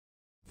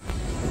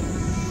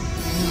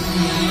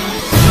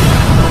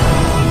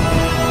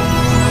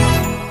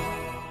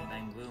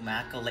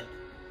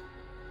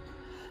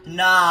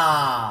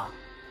Nah.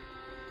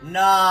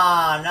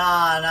 Nah.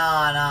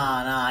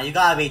 You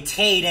gotta be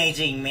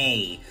teenaging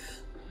me.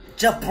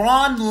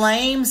 Jabron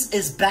Lames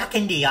is back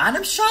in the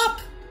item shop?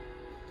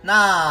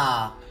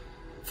 Nah.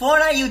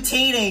 Fortnite, you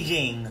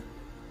teenaging.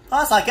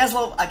 Also, I guess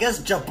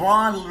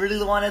Jabron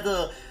really wanted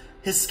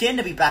his skin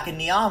to be back in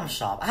the item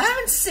shop. I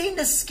haven't seen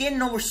this skin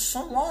in over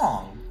so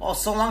long. Oh,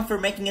 so long for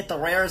making it the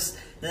rarest,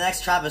 the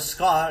next Travis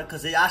Scott,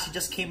 because it actually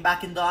just came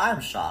back in the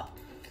item shop.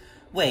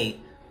 Wait,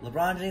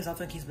 LeBron James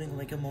often keeps being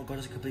like a more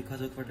gorgeous complete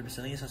because of the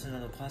Brazilian assassin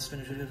on the class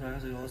finish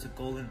was a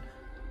golden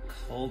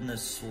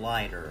coldness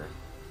slider.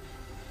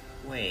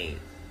 Wait.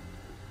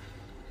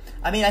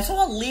 I mean, I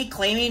saw a leak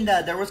claiming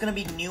that there was gonna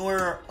be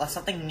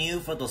something new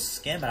for the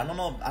skin, but I don't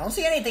know. I don't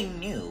see anything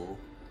new.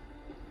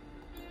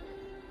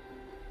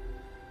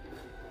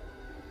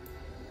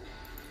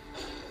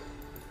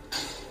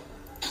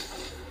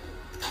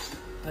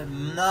 But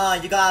no,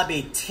 you gotta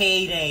be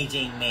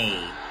teenaging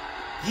me.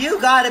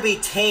 You gotta be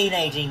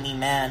teenaging me,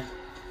 man.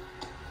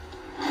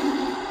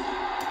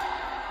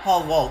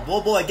 Oh,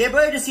 whoa, boy, get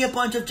ready to see a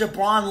bunch of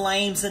Jabron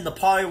Lames in the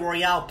Party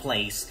Royale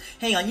place.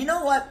 Hang on, you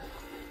know what?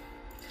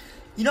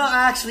 You know,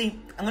 I'm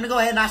gonna go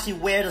ahead and actually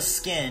wear the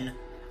skin.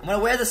 I'm gonna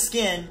wear the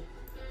skin,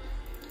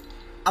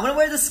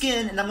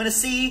 and I'm gonna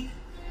see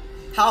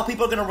how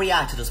people are gonna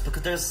react to this,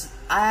 because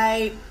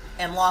I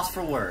am lost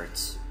for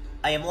words.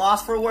 I am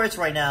lost for words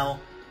right now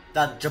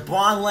that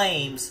Jabron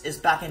Lames is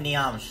back in the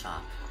item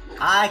shop.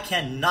 I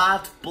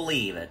cannot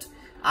believe it.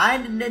 I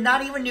did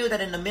not even knew that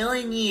in a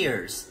million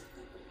years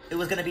it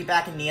was gonna be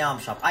back in the item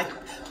shop.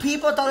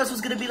 People thought this was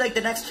gonna be like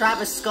the next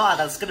Travis Scott.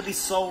 That's gonna be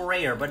so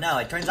rare, but no,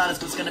 it turns out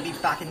it was gonna be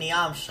back in the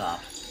item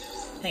shop.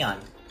 Hang on.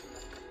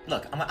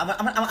 Look, I'm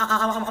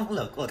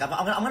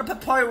gonna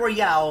put Party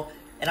Royale,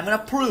 and I'm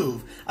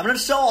gonna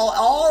show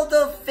all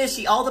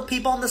the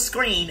people on the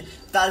screen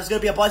that there's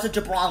gonna be a bunch of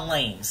Jabron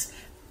Lames.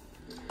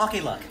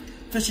 Okay, look,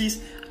 fishies.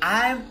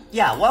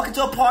 Welcome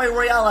to a Party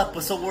Royale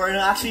episode where it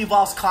actually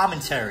involves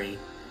commentary.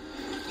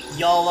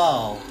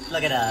 YOLO.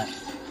 Look at that.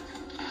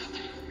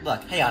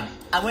 Look, hang on.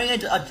 I'm wearing a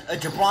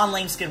Jabron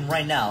Lame skin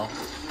right now.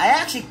 I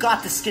actually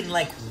got this skin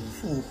like,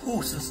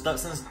 since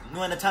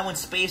the time when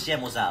Space Jam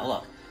was out.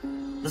 Look.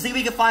 Let's see if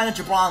we can find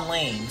the Jabron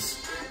Lames.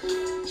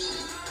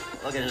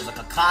 Look, there's a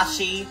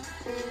Kakashi.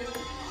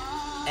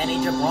 Any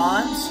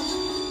Jabrons?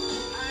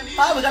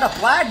 Oh, we got a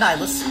Black Knight.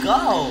 Let's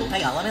go.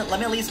 Hang on, let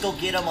me at least go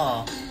get him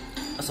a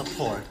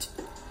support.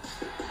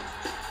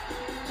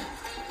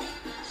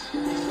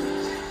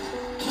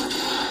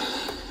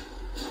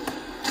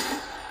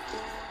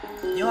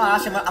 You know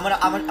what, actually,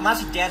 I'm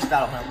actually dance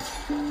battle him.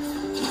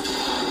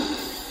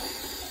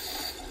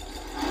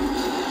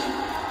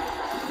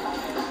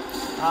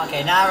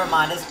 Okay, never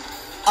mind.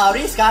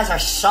 These guys are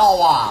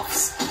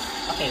show-offs.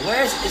 Okay,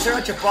 is there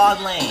a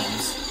Jabron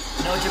Lames?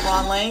 No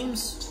Jabron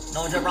Lames?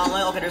 No Jabron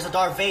Lames? Okay, there's a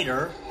Darth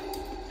Vader.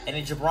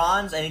 Any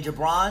Jabrons?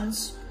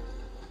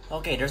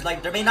 Okay,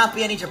 there may not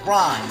be any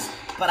Jabrons,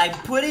 but I'm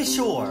pretty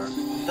sure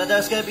that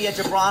there's gonna be a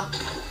Jabron.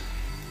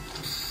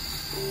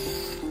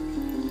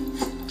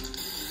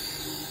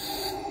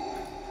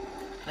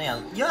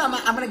 Yeah,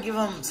 I'm gonna give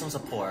him some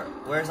support.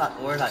 Where's that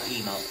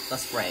emote? The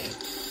spray.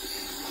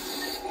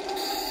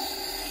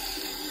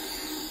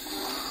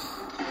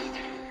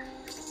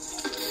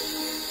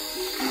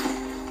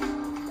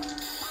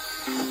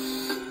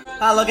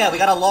 Ah, look at it, we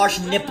got a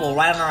large nipple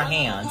right on our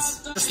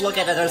hands. Just look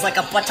at it, there's like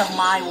a bunch of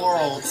My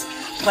Worlds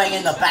playing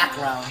in the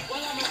background.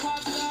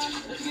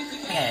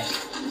 Okay,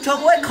 to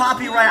avoid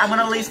copyright, I'm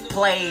gonna at least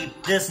play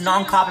this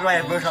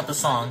non-copyrighted version of the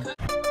song.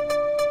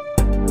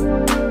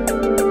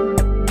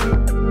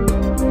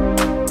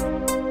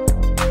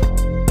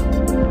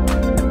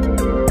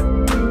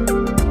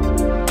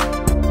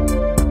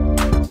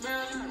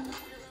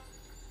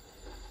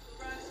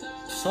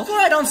 So far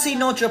I don't see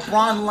no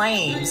Jabron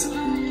Lames.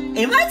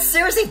 Am I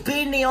seriously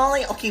being the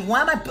only...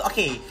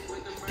 Okay,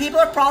 people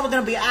are probably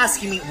gonna be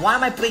asking me, why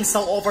am I being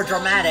so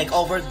over-dramatic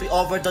over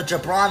the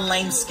Jabron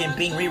Lame skin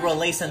being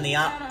re-released in the...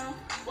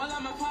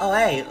 Oh,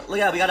 hey, look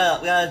at it, we got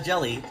a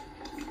jelly.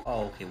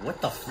 Oh, okay,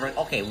 what the frick?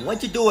 Okay,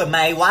 what you doing,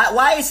 May?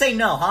 Why you say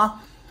no, huh?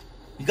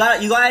 You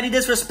got any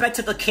disrespect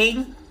to the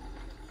king?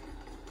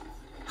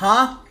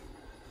 Huh?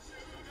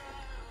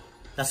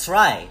 That's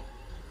right.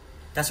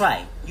 That's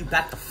right. You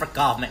back the frick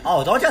off, man.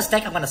 Oh, don't just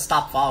think I'm gonna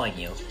stop following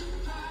you.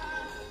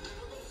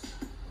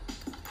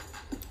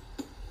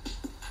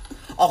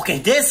 Okay,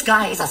 this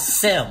guy is a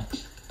simp.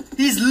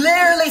 He's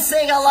literally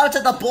saying hello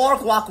to the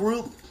Boardwalk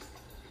group.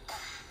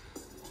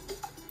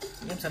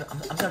 I'm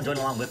gonna join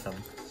along with him.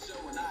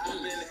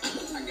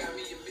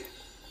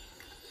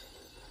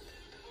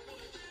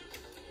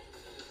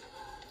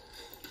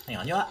 Hang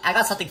on, you know what? I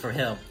got something for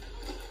him.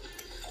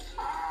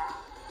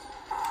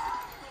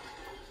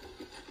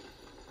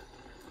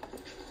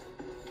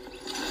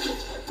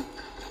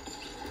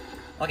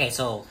 Okay,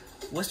 so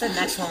what's the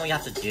next one we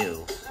have to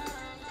do?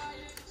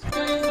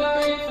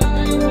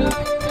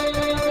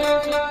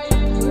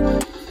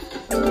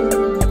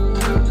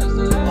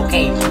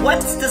 Okay,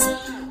 what is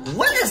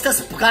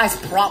this guy's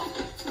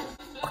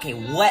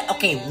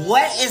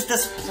what is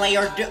this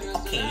player do?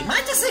 Okay, am I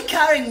just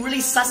encountering really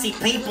sussy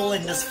people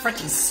in this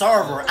freaking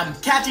server? I'm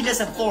catching this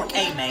in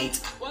 4K, mate.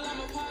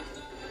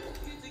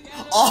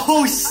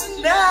 Oh,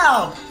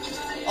 snap!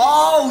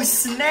 Oh,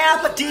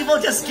 snap! A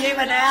Devo just gave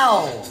an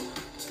L!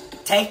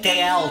 Take the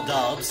L,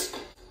 Dubs.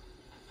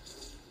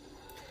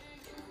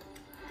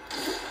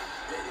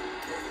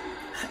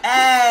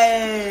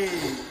 Hey!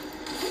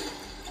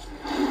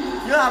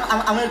 Yeah,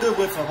 I'm gonna do it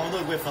with him. I'm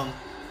gonna do it with him.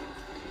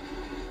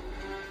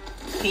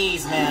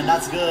 Peace, man.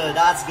 That's good.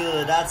 That's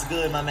good. That's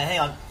good, my man. Hang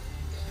on.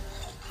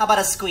 How about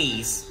a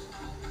squeeze?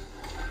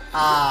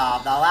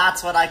 Ah, now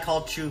that's what I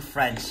call true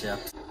friendship.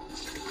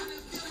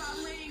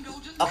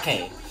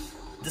 Okay,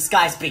 this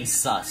guy's being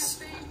sus.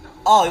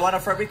 Oh, you want a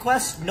friend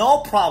request? No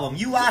problem.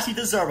 You actually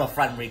deserve a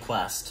friend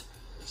request.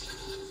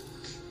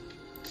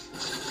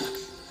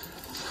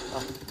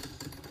 Oh.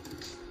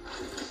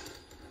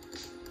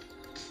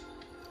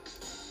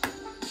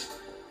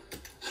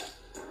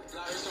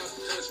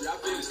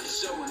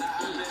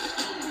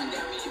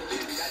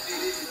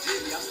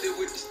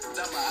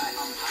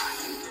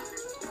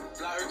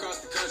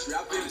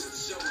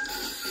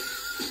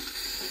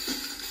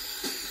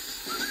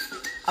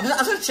 I'm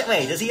gonna check.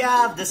 Wait, does he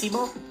have this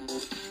emo?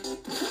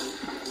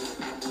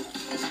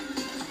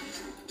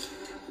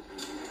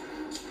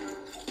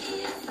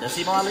 This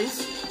emo at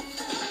least?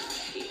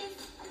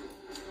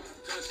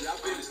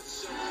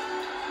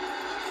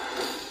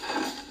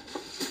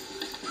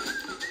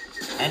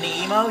 Any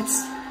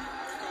emotes?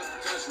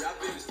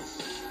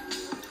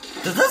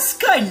 Does this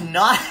guy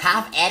not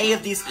have any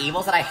of these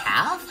emotes that I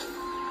have?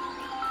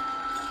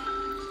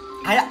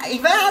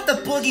 If I had the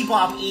Boogie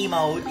Bomb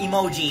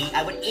emoji,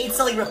 I would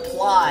instantly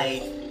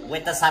reply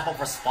with this type of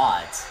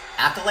response.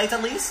 Accolades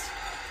at least?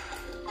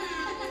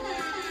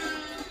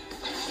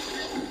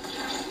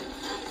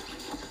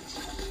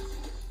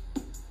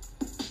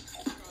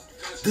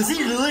 Does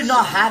he really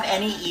not have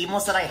any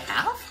emotes that I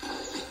have?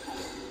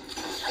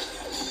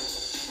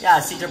 Yeah,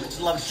 see,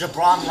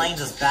 Jabron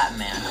Lanes is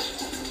Batman.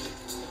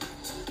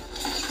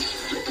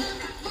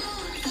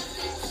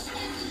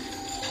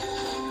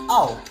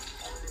 Oh.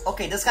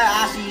 Okay, this guy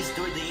actually is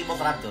doing the emotes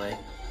that I'm doing.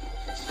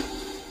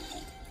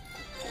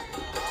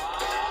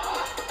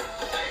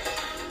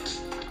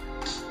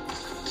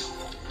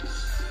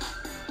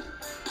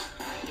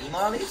 Emo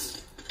at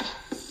least?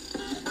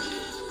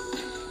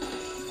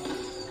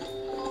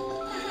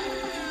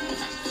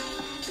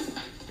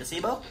 This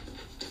emo?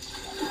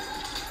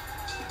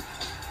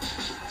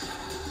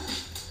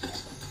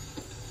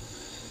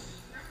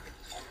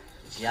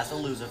 He has to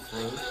lose it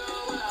through.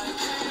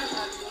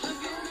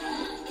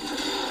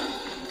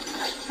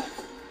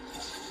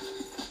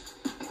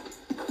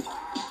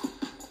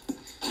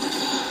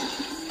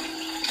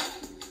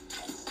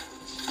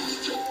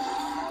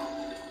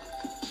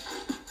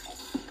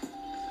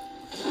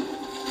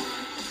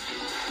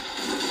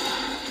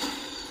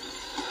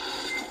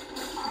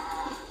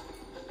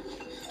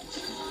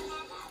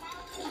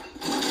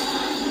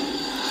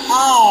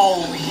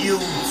 Oh, you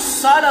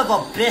son of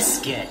a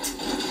biscuit!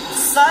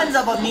 Sons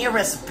of a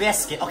nearest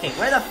biscuit. Okay,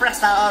 where the frick's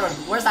that other?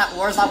 Where's that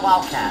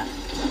Wildcat?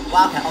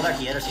 Wildcat. Oh, there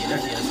she is. There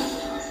she is.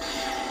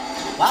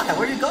 Wildcat,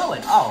 where are you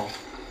going? Oh,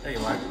 there you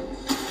are.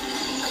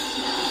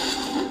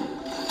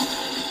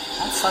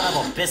 That son of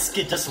a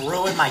biscuit just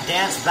ruined my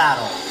dance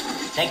battle.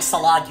 Thanks a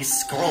lot, you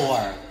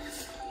screwer.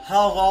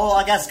 Oh well,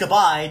 I guess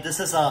goodbye. This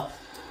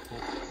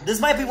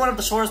might be one of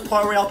the shortest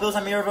Party Royale builds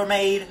I've ever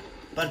made.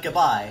 But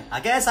goodbye. I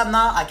guess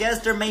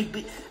there may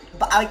be...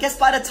 But I guess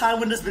by the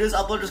time when this video is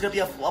uploaded, there's gonna be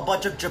a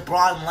bunch of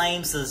Jabron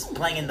Lames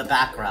playing in the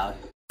background.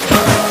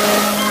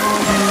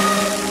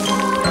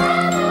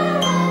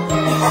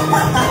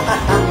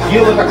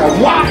 You look like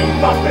a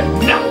wide muffin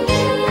nut!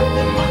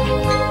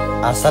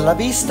 Hasta la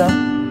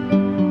vista.